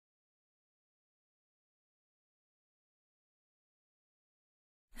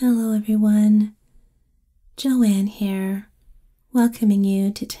Hello everyone, Joanne here, welcoming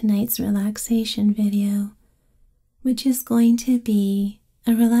you to tonight's relaxation video, which is going to be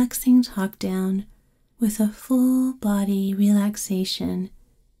a relaxing talk down with a full body relaxation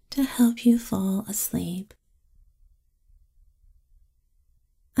to help you fall asleep.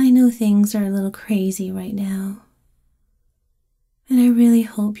 I know things are a little crazy right now, and I really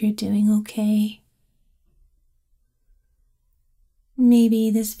hope you're doing okay. Maybe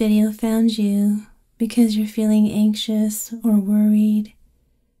this video found you because you're feeling anxious or worried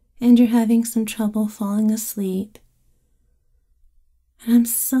and you're having some trouble falling asleep. And I'm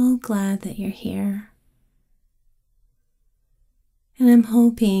so glad that you're here. And I'm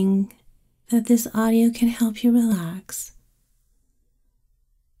hoping that this audio can help you relax,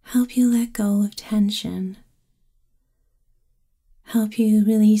 help you let go of tension, help you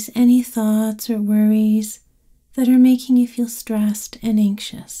release any thoughts or worries that are making you feel stressed and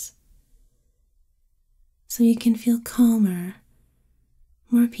anxious, so you can feel calmer,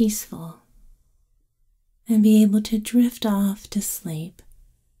 more peaceful, and be able to drift off to sleep.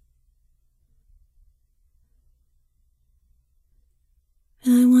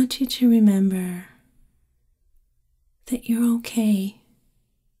 And I want you to remember that you're okay,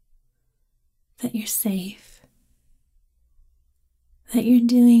 that you're safe, that you're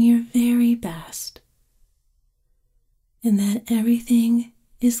doing your very best, and that everything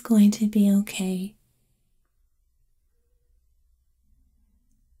is going to be okay.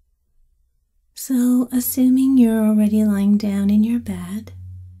 So, assuming you're already lying down in your bed,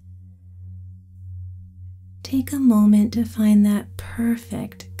 take a moment to find that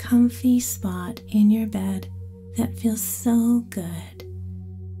perfect, comfy spot in your bed that feels so good.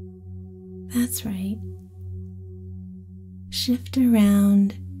 That's right. Shift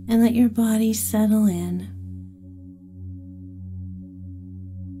around and let your body settle in.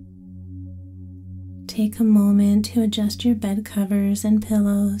 Take a moment to adjust your bed covers and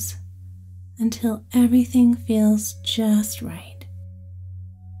pillows until everything feels just right.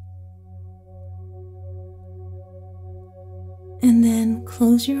 And then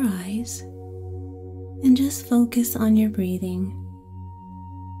close your eyes and just focus on your breathing.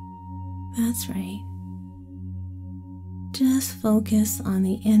 That's right. Just focus on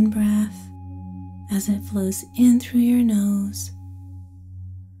the in-breath as it flows in through your nose,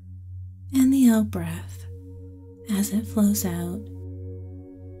 and the out-breath as it flows out.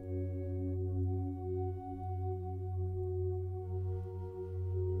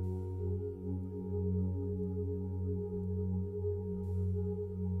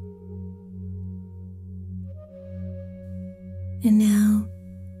 And now,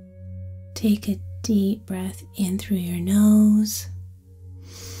 take a deep breath in through your nose,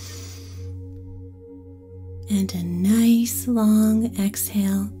 and a nice long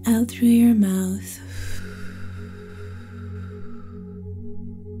exhale out through your mouth.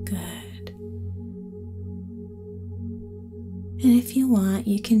 Good. And if you want,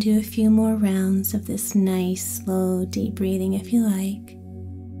 you can do a few more rounds of this nice, slow, deep breathing if you like,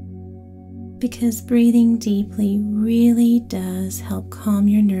 because breathing deeply really does help calm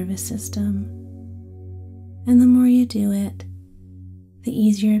your nervous system. And the more you do it, the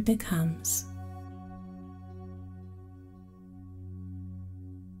easier it becomes.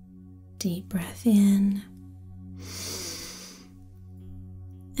 Deep breath in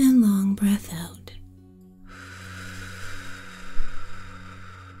and long breath out.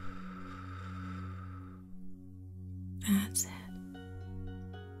 That's it.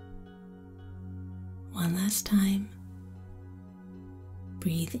 One last time.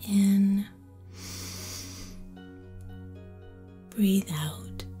 Breathe in. Breathe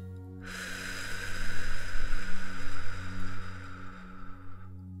out.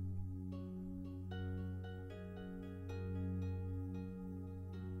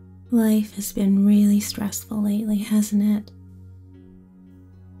 Life has been really stressful lately, hasn't it?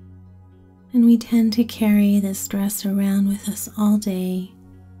 And we tend to carry this stress around with us all day.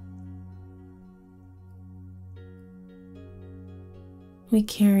 We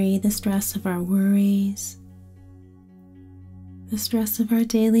carry the stress of our worries, the stress of our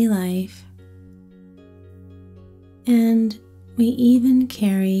daily life, and we even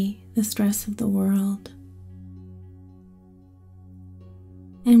carry the stress of the world.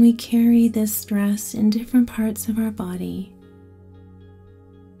 And we carry this stress in different parts of our body,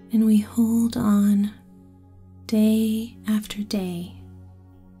 and we hold on day after day.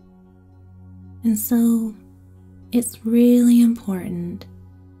 And so it's really important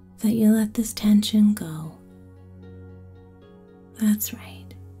that you let this tension go. That's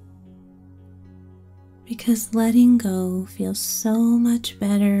right. because letting go feels so much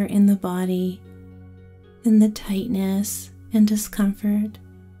better in the body than the tightness and discomfort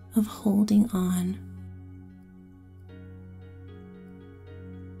of holding on.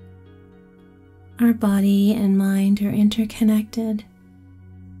 Our body and mind are interconnected,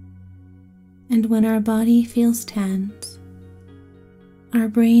 and when our body feels tense, our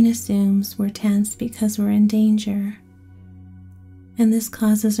brain assumes we're tense because we're in danger, and this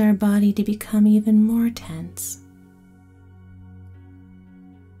causes our body to become even more tense.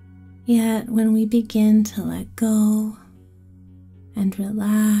 Yet when we begin to let go and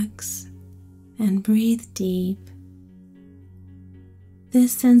relax and breathe deep,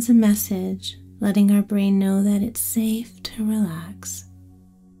 this sends a message letting our brain know that it's safe to relax,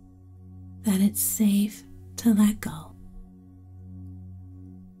 that it's safe to let go.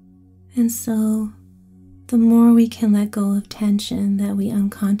 And so, the more we can let go of tension that we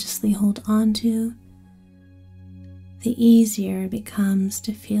unconsciously hold on to, the easier it becomes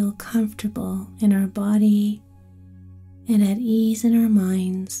to feel comfortable in our body and at ease in our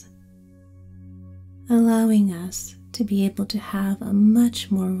minds, allowing us to be able to have a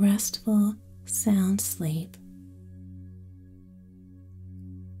much more restful, sound sleep.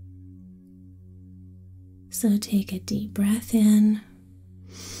 So take a deep breath in,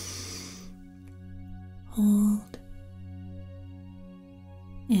 hold,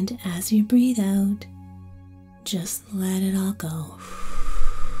 and as you breathe out, just let it all go.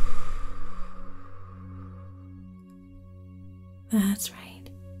 That's right.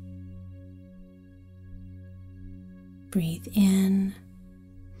 Breathe in,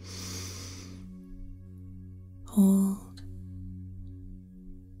 hold,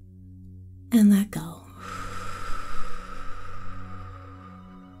 and let go.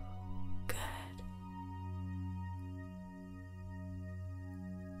 Good.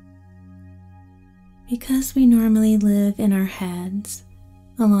 Because we normally live in our heads,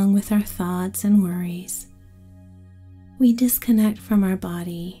 along with our thoughts and worries, we disconnect from our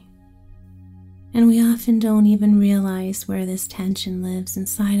body, and we often don't even realize where this tension lives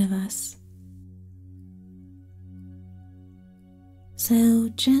inside of us. So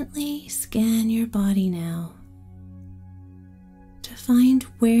gently scan your body now to find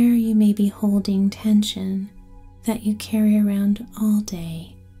where you may be holding tension that you carry around all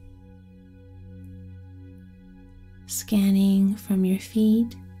day. Scanning from your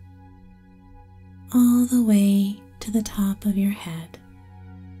feet all the way to the top of your head.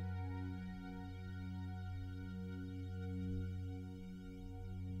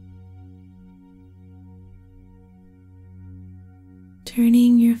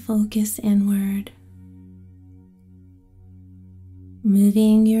 Turning your focus inward,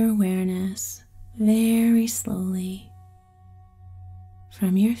 moving your awareness very slowly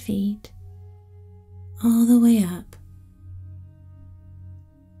from your feet all the way up.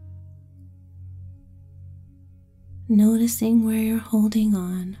 Noticing where you're holding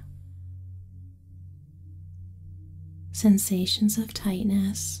on, sensations of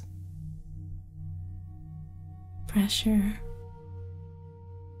tightness, pressure,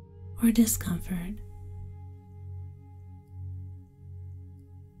 or discomfort.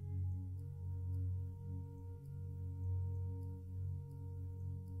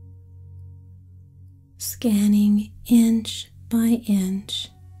 Scanning inch by inch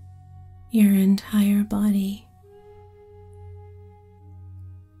your entire body.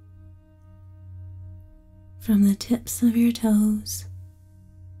 From the tips of your toes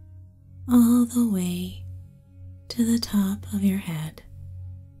all the way to the top of your head.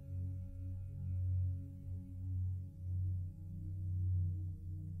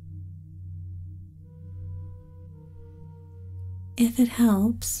 If it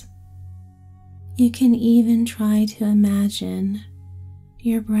helps, you can even try to imagine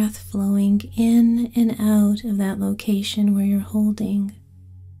your breath flowing in and out of that location where you're holding,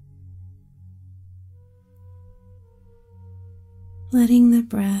 letting the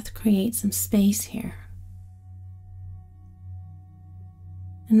breath create some space here,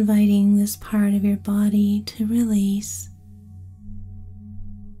 inviting this part of your body to release,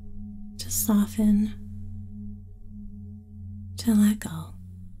 to soften, to let go.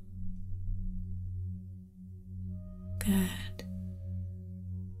 Good.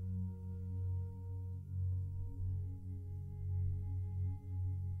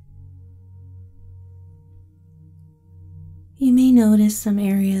 You may notice some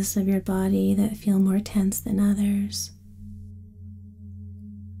areas of your body that feel more tense than others.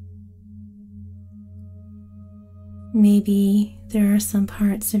 Maybe there are some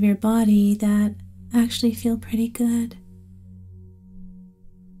parts of your body that actually feel pretty good.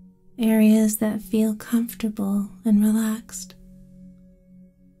 areas that feel comfortable and relaxed.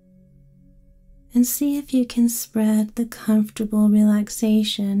 And see if you can spread the comfortable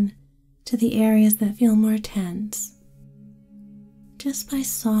relaxation to the areas that feel more tense, just by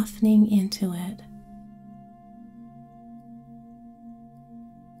softening into it.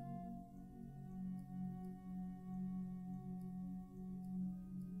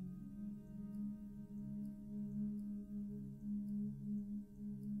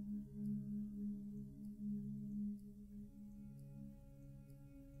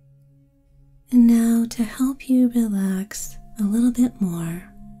 And now, to help you relax a little bit more,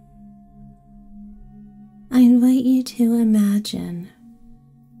 I invite you to imagine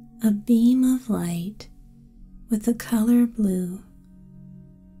a beam of light with the color blue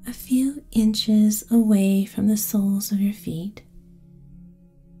a few inches away from the soles of your feet.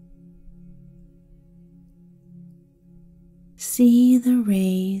 See the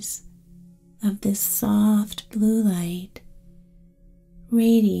rays of this soft blue light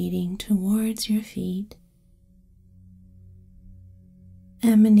radiating towards your feet,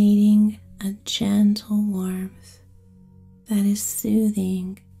 emanating a gentle warmth that is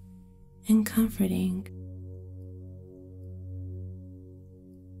soothing and comforting.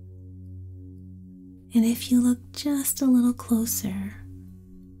 And if you look just a little closer,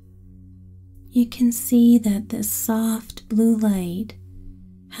 you can see that this soft blue light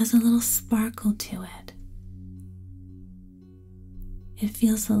has a little sparkle to it. It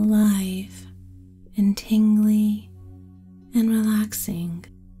feels alive and tingly and relaxing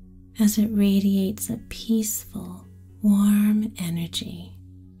as it radiates a peaceful, warm energy.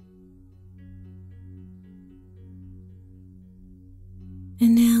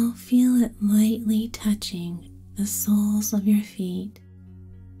 And now feel it lightly touching the soles of your feet.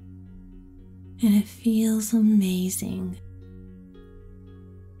 And it feels amazing.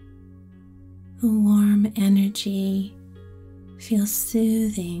 The warm energy feels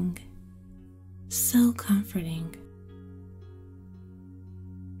soothing, so comforting.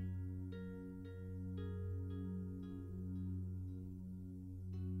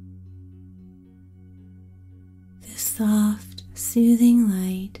 This soft, soothing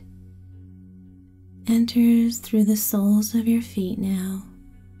light enters through the soles of your feet now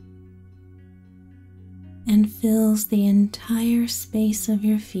and fills the entire space of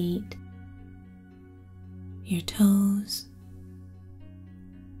your feet, your toes,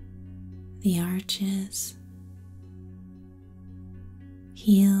 the arches,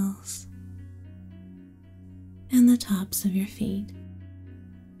 heels, and the tops of your feet.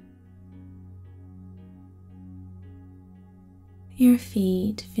 Your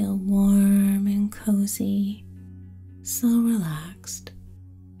feet feel warm and cozy, so relaxed.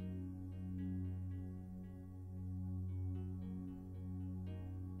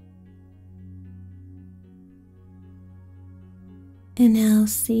 And now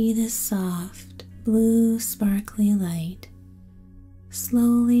see this soft, blue, sparkly light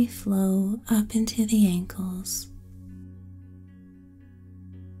slowly flow up into the ankles,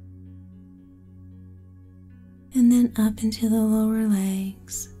 and then up into the lower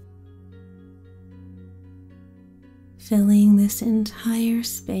legs, filling this entire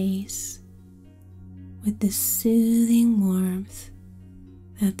space with the soothing warmth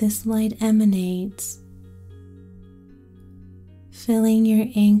that this light emanates, filling your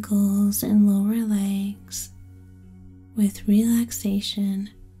ankles and lower legs with relaxation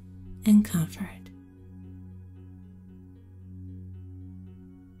and comfort.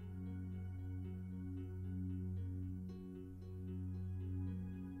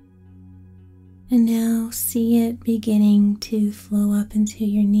 And now see it beginning to flow up into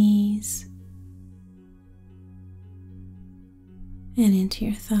your knees and into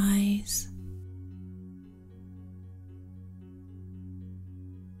your thighs.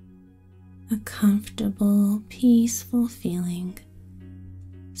 A comfortable, peaceful feeling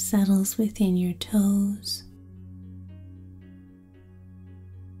settles within your toes,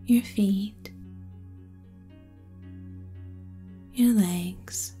 your feet, your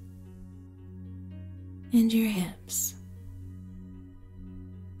legs, and your hips.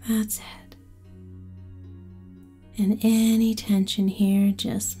 That's it. And any tension here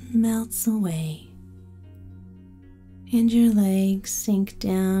just melts away. And your legs sink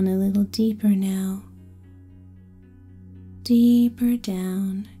down a little deeper now, deeper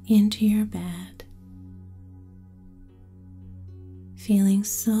down into your bed, feeling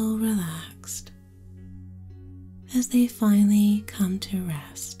so relaxed as they finally come to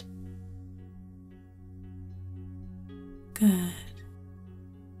rest. Good.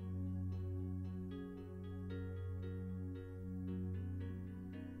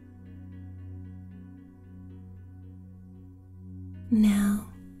 Now,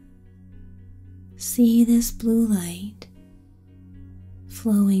 see this blue light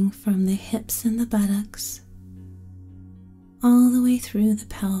flowing from the hips and the buttocks all the way through the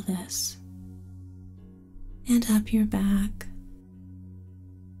pelvis and up your back.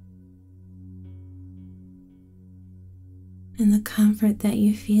 And the comfort that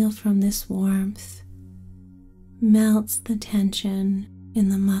you feel from this warmth melts the tension in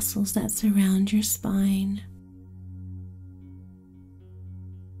the muscles that surround your spine.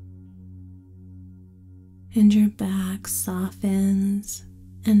 And your back softens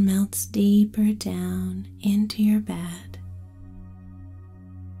and melts deeper down into your bed,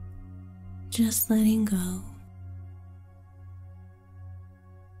 just letting go.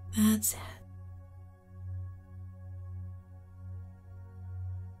 That's it.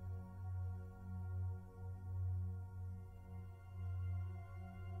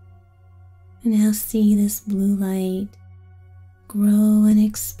 Now see this blue light grow and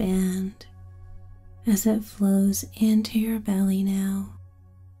expand as it flows into your belly now.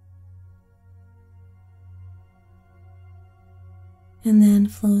 And then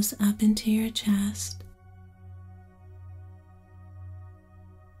flows up into your chest,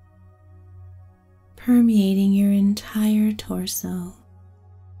 permeating your entire torso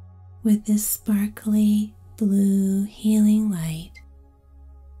with this sparkly blue healing light.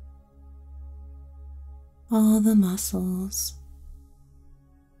 All the muscles,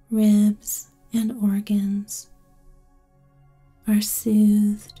 ribs, and organs are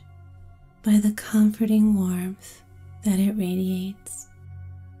soothed by the comforting warmth that it radiates.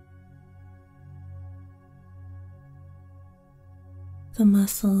 The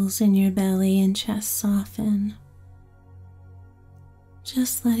muscles in your belly and chest soften,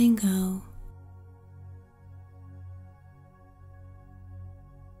 just letting go.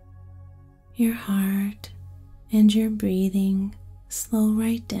 Your heart and your breathing slow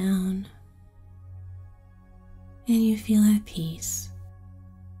right down, and you feel at peace.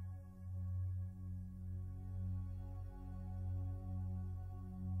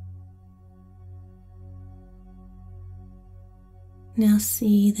 Now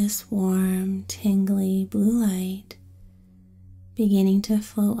see this warm, tingly blue light beginning to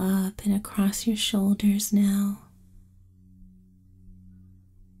flow up and across your shoulders now.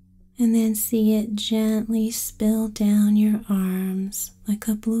 And then see it gently spill down your arms like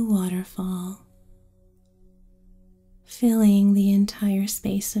a blue waterfall, filling the entire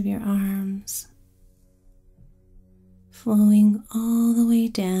space of your arms, flowing all the way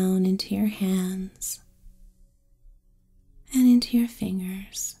down into your hands and into your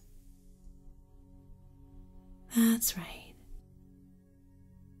fingers. That's right.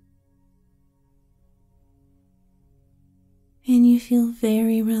 And you feel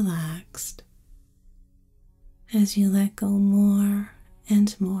very relaxed as you let go more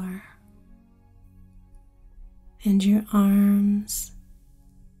and more. And your arms,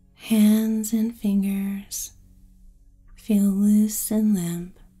 hands, and fingers feel loose and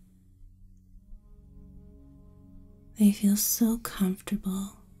limp. They feel so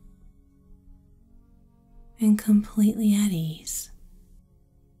comfortable and completely at ease.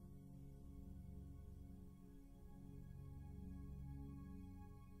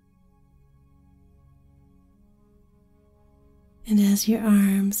 And as your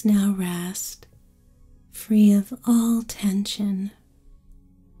arms now rest, free of all tension,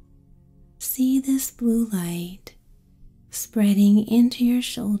 see this blue light spreading into your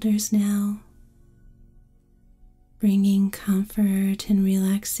shoulders now, bringing comfort and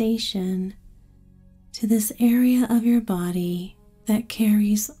relaxation to this area of your body that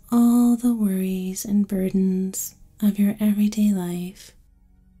carries all the worries and burdens of your everyday life.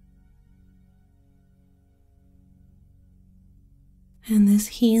 And this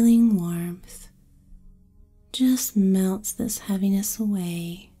healing warmth just melts this heaviness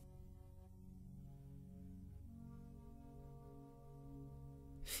away.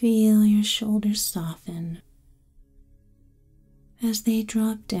 Feel your shoulders soften as they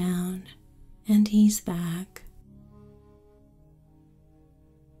drop down and ease back.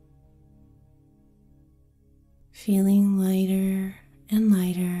 Feeling lighter and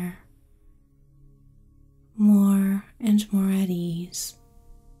lighter, more and more at ease.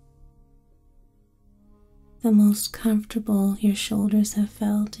 The most comfortable your shoulders have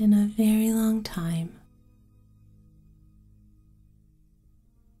felt in a very long time.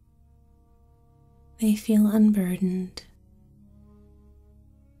 They feel unburdened.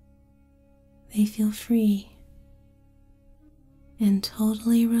 They feel free and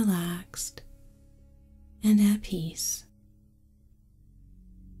totally relaxed and at peace.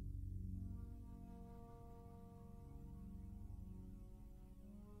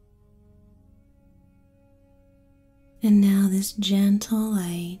 And now this gentle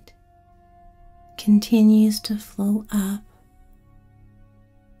light continues to flow up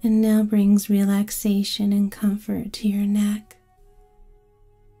and now brings relaxation and comfort to your neck.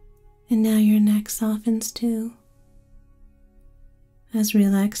 And now your neck softens too, as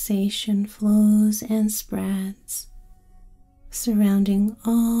relaxation flows and spreads, surrounding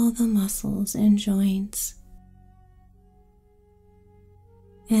all the muscles and joints.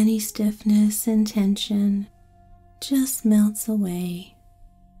 Any stiffness and tension just melts away,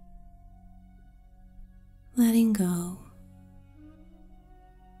 letting go.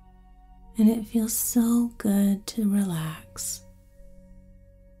 And it feels so good to relax.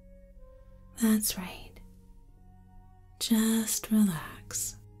 That's right. Just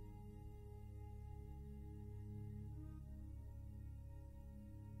relax.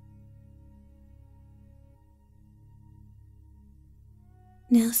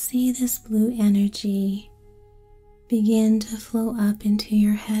 Now see this blue energy begin to flow up into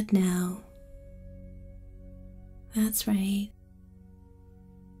your head now. That's right.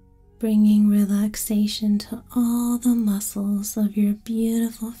 Bringing relaxation to all the muscles of your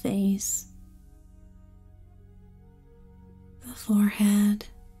beautiful face. The forehead,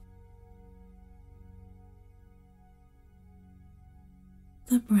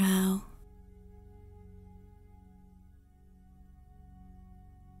 the brow,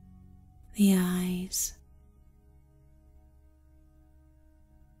 the eyes,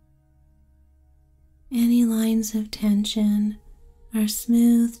 any lines of tension are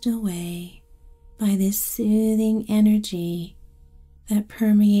smoothed away by this soothing energy that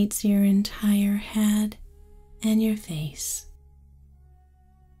permeates your entire head and your face.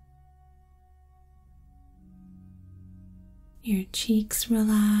 Your cheeks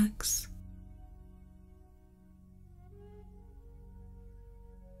relax.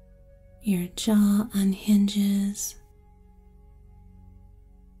 Your jaw unhinges.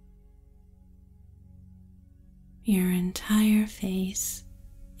 Your entire face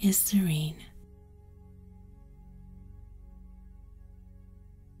is serene.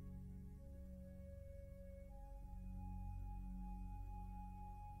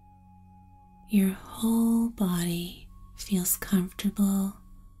 Your whole body feels comfortable,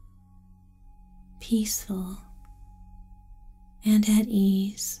 peaceful, and at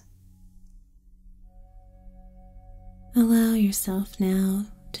ease. Allow yourself now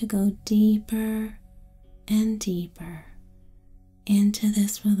to go deeper and deeper into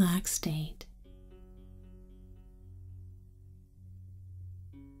this relaxed state.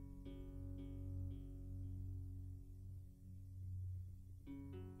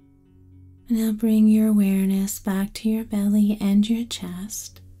 Now bring your awareness back to your belly and your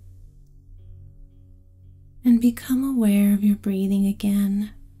chest and become aware of your breathing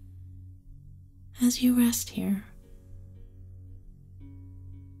again as you rest here.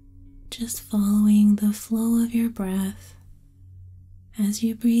 Just following the flow of your breath as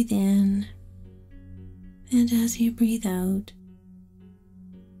you breathe in and as you breathe out.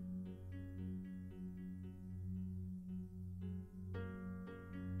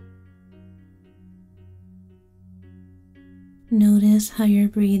 Notice how your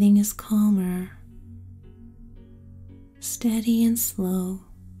breathing is calmer, steady and slow.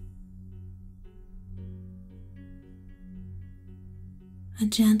 A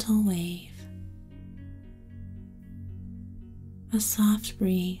gentle wave, a soft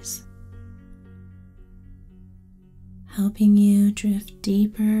breeze, helping you drift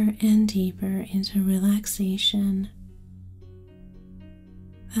deeper and deeper into relaxation.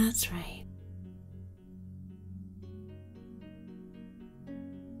 That's right.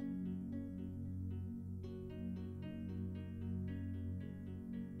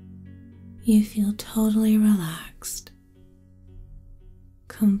 You feel totally relaxed,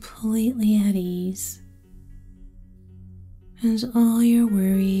 completely at ease, and all your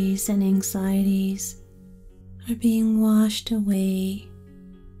worries and anxieties are being washed away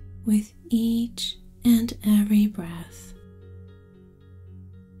with each and every breath.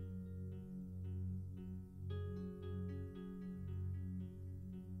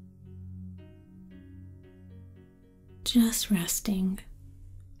 Just resting,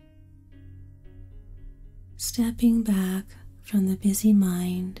 stepping back from the busy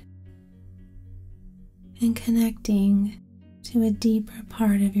mind and connecting to a deeper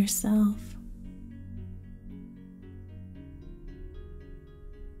part of yourself.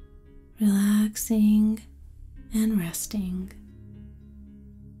 Relaxing and resting.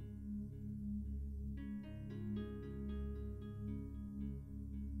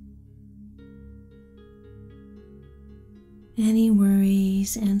 Any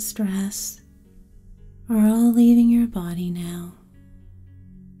worries and stress are all leaving your body now.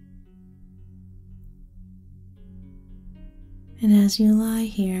 And as you lie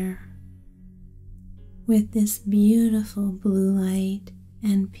here with this beautiful blue light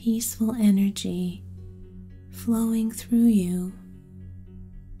and peaceful energy flowing through you,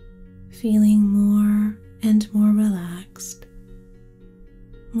 feeling more and more relaxed,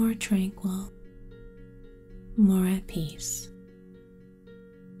 more tranquil, more at peace.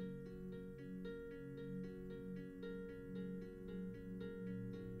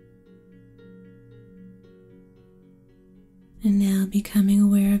 And now becoming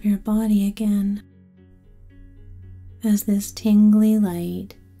aware of your body again as this tingly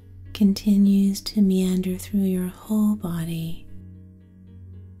light continues to meander through your whole body,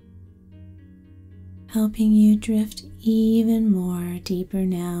 helping you drift even more deeper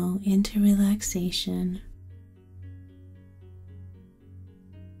now into relaxation.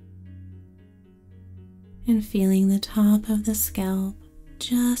 And feeling the top of the scalp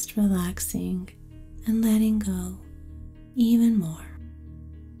just relaxing and letting go even more.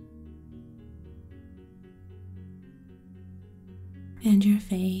 And your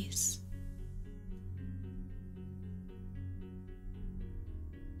face,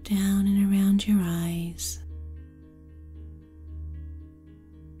 down and around your eyes,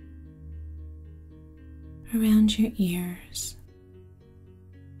 around your ears,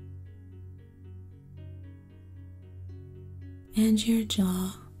 and your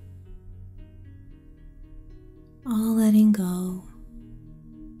jaw, all letting go,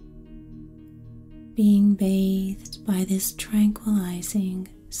 being bathed by this tranquilizing,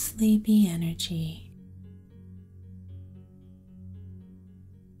 sleepy energy.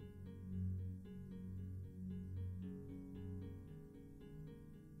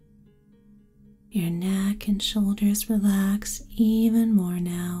 Your neck and shoulders relax even more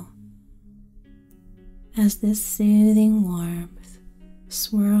now as this soothing warmth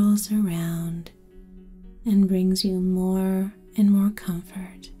swirls around and brings you more and more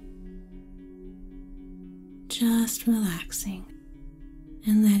comfort. Just relaxing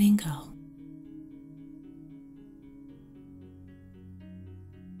and letting go.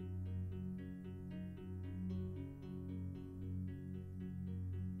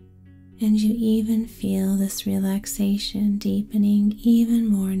 And you even feel this relaxation deepening even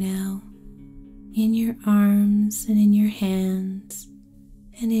more now in your arms and in your hands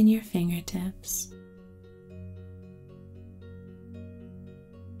and in your fingertips.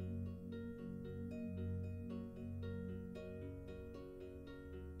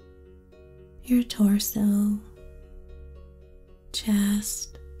 Your torso,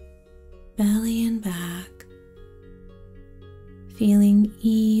 chest, belly and back, feeling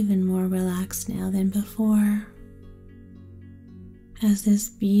even more relaxed now than before as this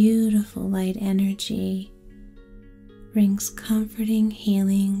beautiful light energy brings comforting,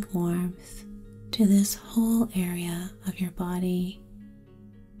 healing warmth to this whole area of your body.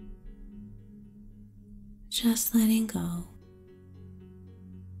 Just letting go,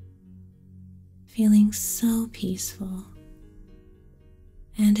 feeling so peaceful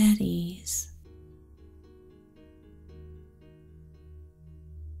and at ease.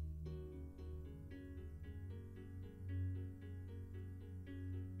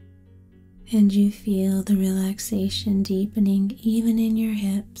 And you feel the relaxation deepening even in your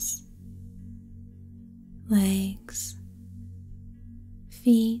hips, legs,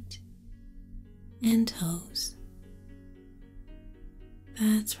 feet, and toes.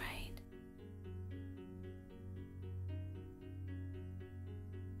 That's right.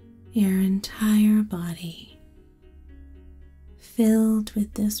 Your entire body filled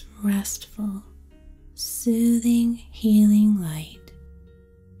with this restful, soothing, healing light.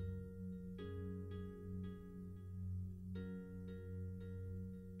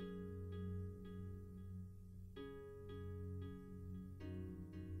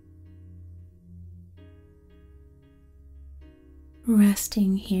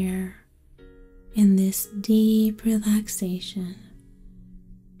 Resting here in this deep relaxation,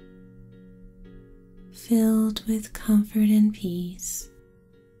 filled with comfort and peace.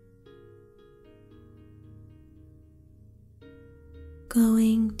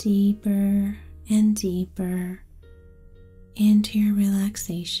 Going deeper and deeper into your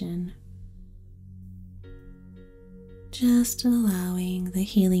relaxation, just allowing the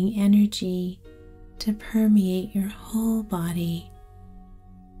healing energy to permeate your whole body,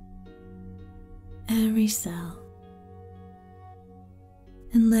 every cell,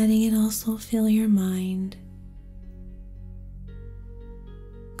 and letting it also fill your mind,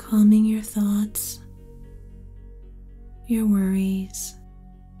 calming your thoughts, your worries,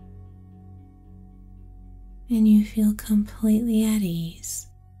 and you feel completely at ease.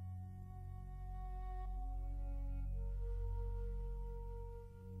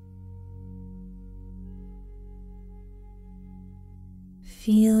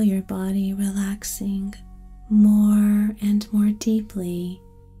 Feel your body relaxing more and more deeply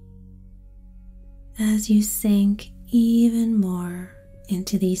as you sink even more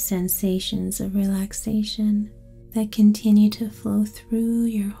into these sensations of relaxation that continue to flow through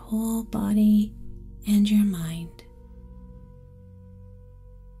your whole body and your mind.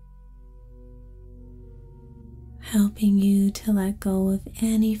 Helping you to let go of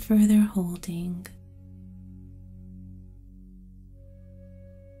any further holding.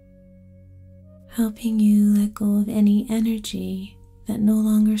 Helping you let go of any energy that no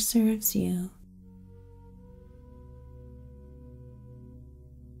longer serves you.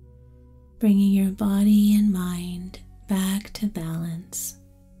 Bringing your body and mind back to balance,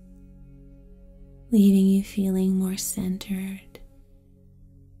 leaving you feeling more centered,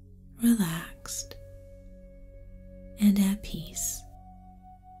 relaxed, and at peace.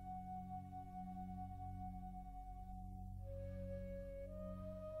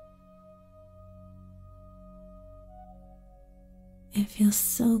 It feels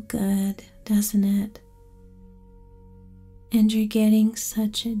so good, doesn't it? And you're getting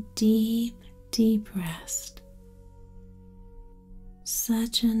such a deep, deep rest.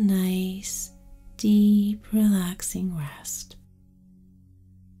 Such a nice, deep, relaxing rest.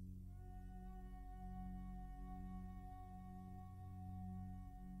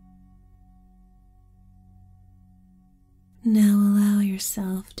 Now allow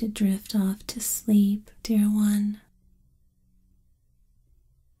yourself to drift off to sleep, dear one.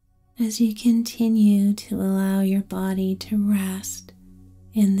 As you continue to allow your body to rest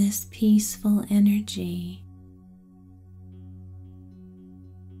in this peaceful energy,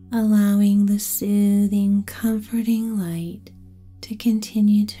 allowing the soothing, comforting light to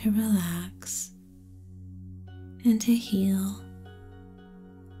continue to relax and to heal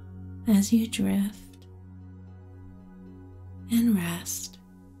as you drift and rest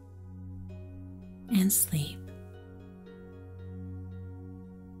and sleep.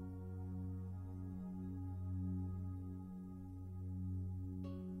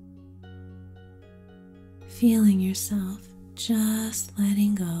 Feeling yourself just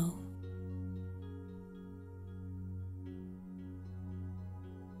letting go.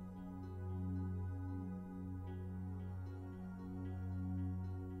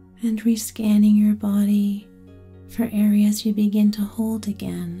 And rescanning your body for areas you begin to hold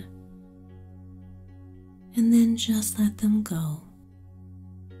again. And then just let them go.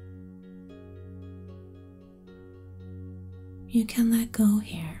 You can let go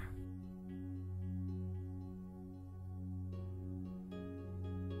here.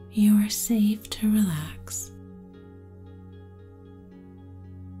 You are safe to relax.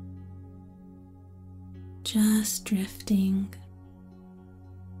 Just drifting.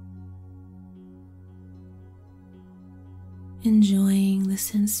 Enjoying the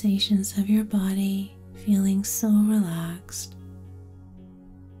sensations of your body, feeling so relaxed,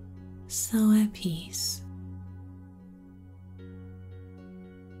 so at peace.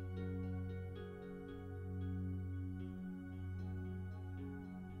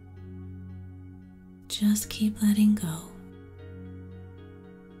 Just keep letting go.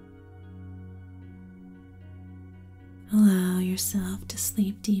 Allow yourself to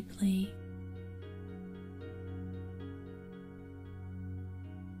sleep deeply.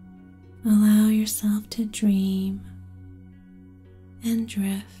 Allow yourself to dream and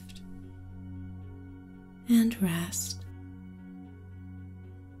drift and rest.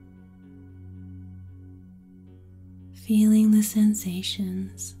 Feeling the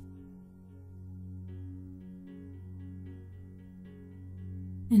sensations.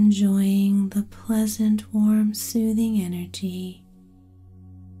 Enjoying the pleasant, warm, soothing energy,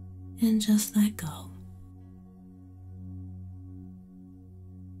 and just let go.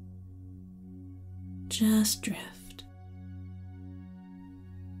 Just drift.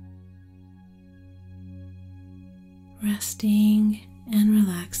 Resting and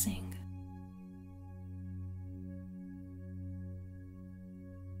relaxing.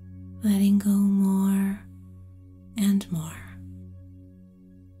 Letting go more and more.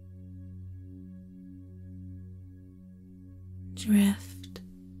 Drift,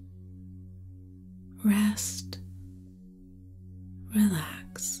 rest,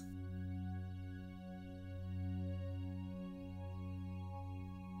 relax.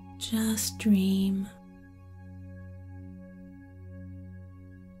 Just dream.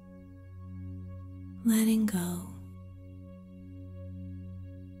 Letting go.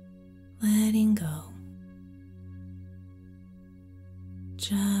 Letting go.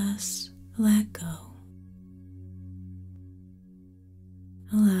 Just let go.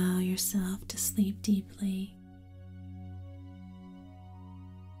 Allow yourself to sleep deeply.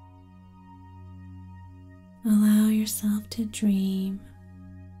 Allow yourself to dream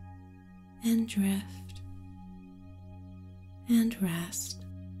and drift and rest.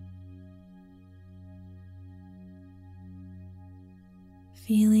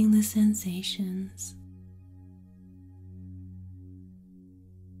 Feeling the sensations.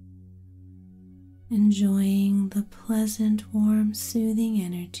 Enjoying the pleasant, warm, soothing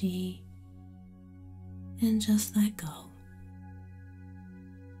energy, and just let go.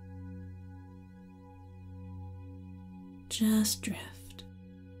 Just drift.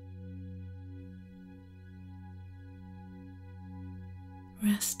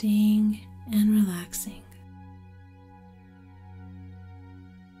 Resting and relaxing.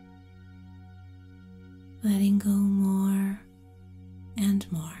 Letting go more and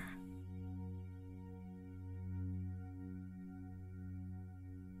more.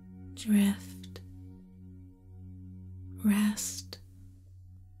 Drift, rest,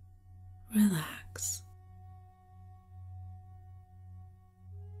 relax.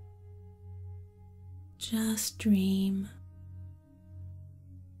 Just dream.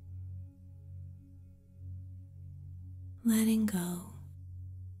 Letting go.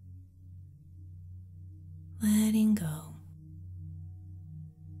 Letting go.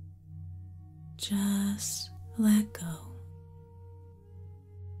 Just let go.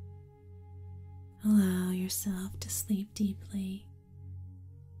 Allow yourself to sleep deeply.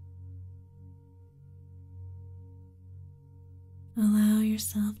 Allow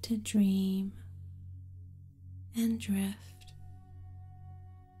yourself to dream and drift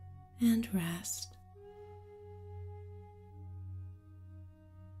and rest.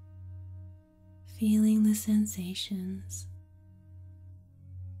 Feeling the sensations.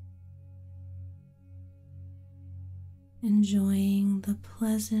 Enjoying the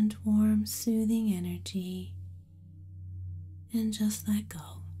pleasant, warm, soothing energy, and just let go.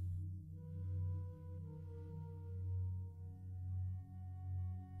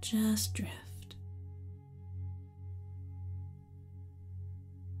 Just drift.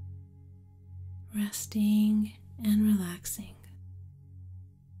 Resting and relaxing.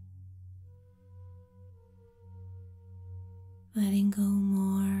 Letting go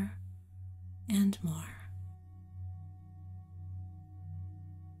more and more.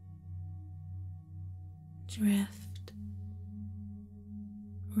 Drift,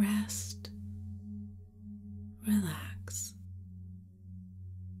 rest, relax.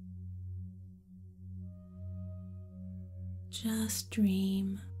 Just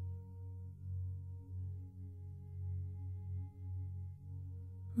dream.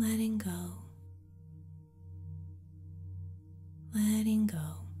 Letting go. Letting go.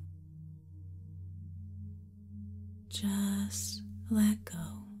 Just let go.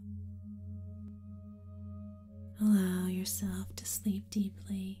 Allow yourself to sleep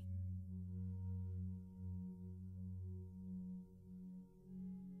deeply.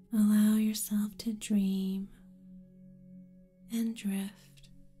 Allow yourself to dream and drift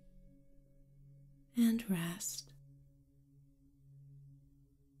and rest.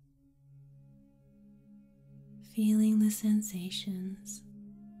 Feeling the sensations.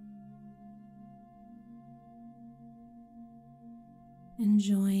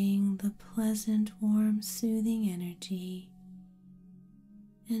 Enjoying the pleasant, warm, soothing energy,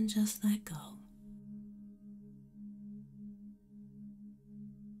 and just let go.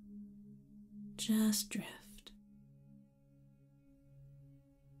 Just drift.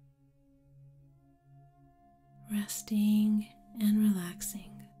 Resting and relaxing.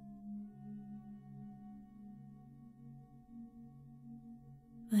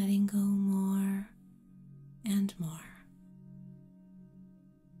 Letting go more and more.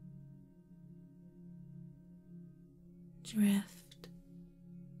 Drift,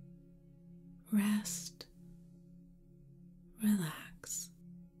 rest, relax.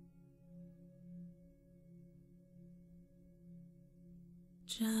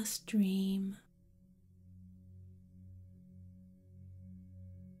 Just dream.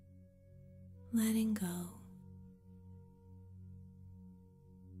 Letting go.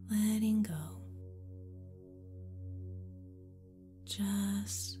 Letting go.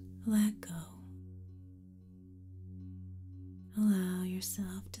 Just let go. Allow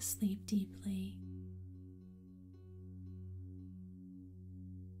yourself to sleep deeply.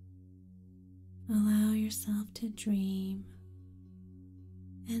 Allow yourself to dream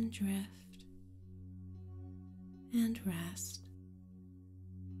and drift and rest.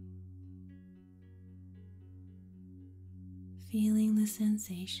 feeling the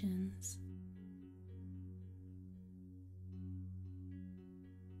sensations,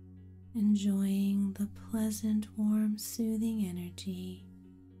 enjoying the pleasant, warm, soothing energy,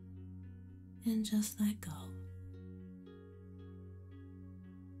 and just let go.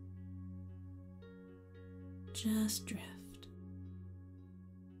 Just drift.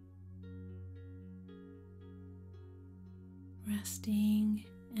 Resting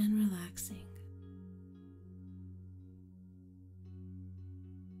and relaxing.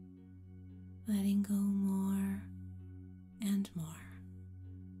 Letting go more and more.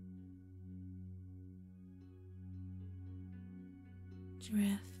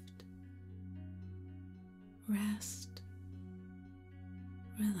 Drift, rest,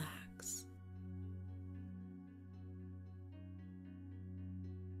 relax.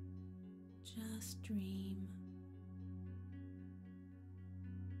 Just dream.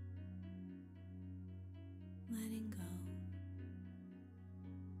 Letting go.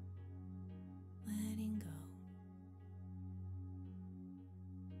 Letting go.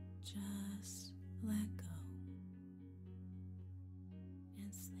 Just let go.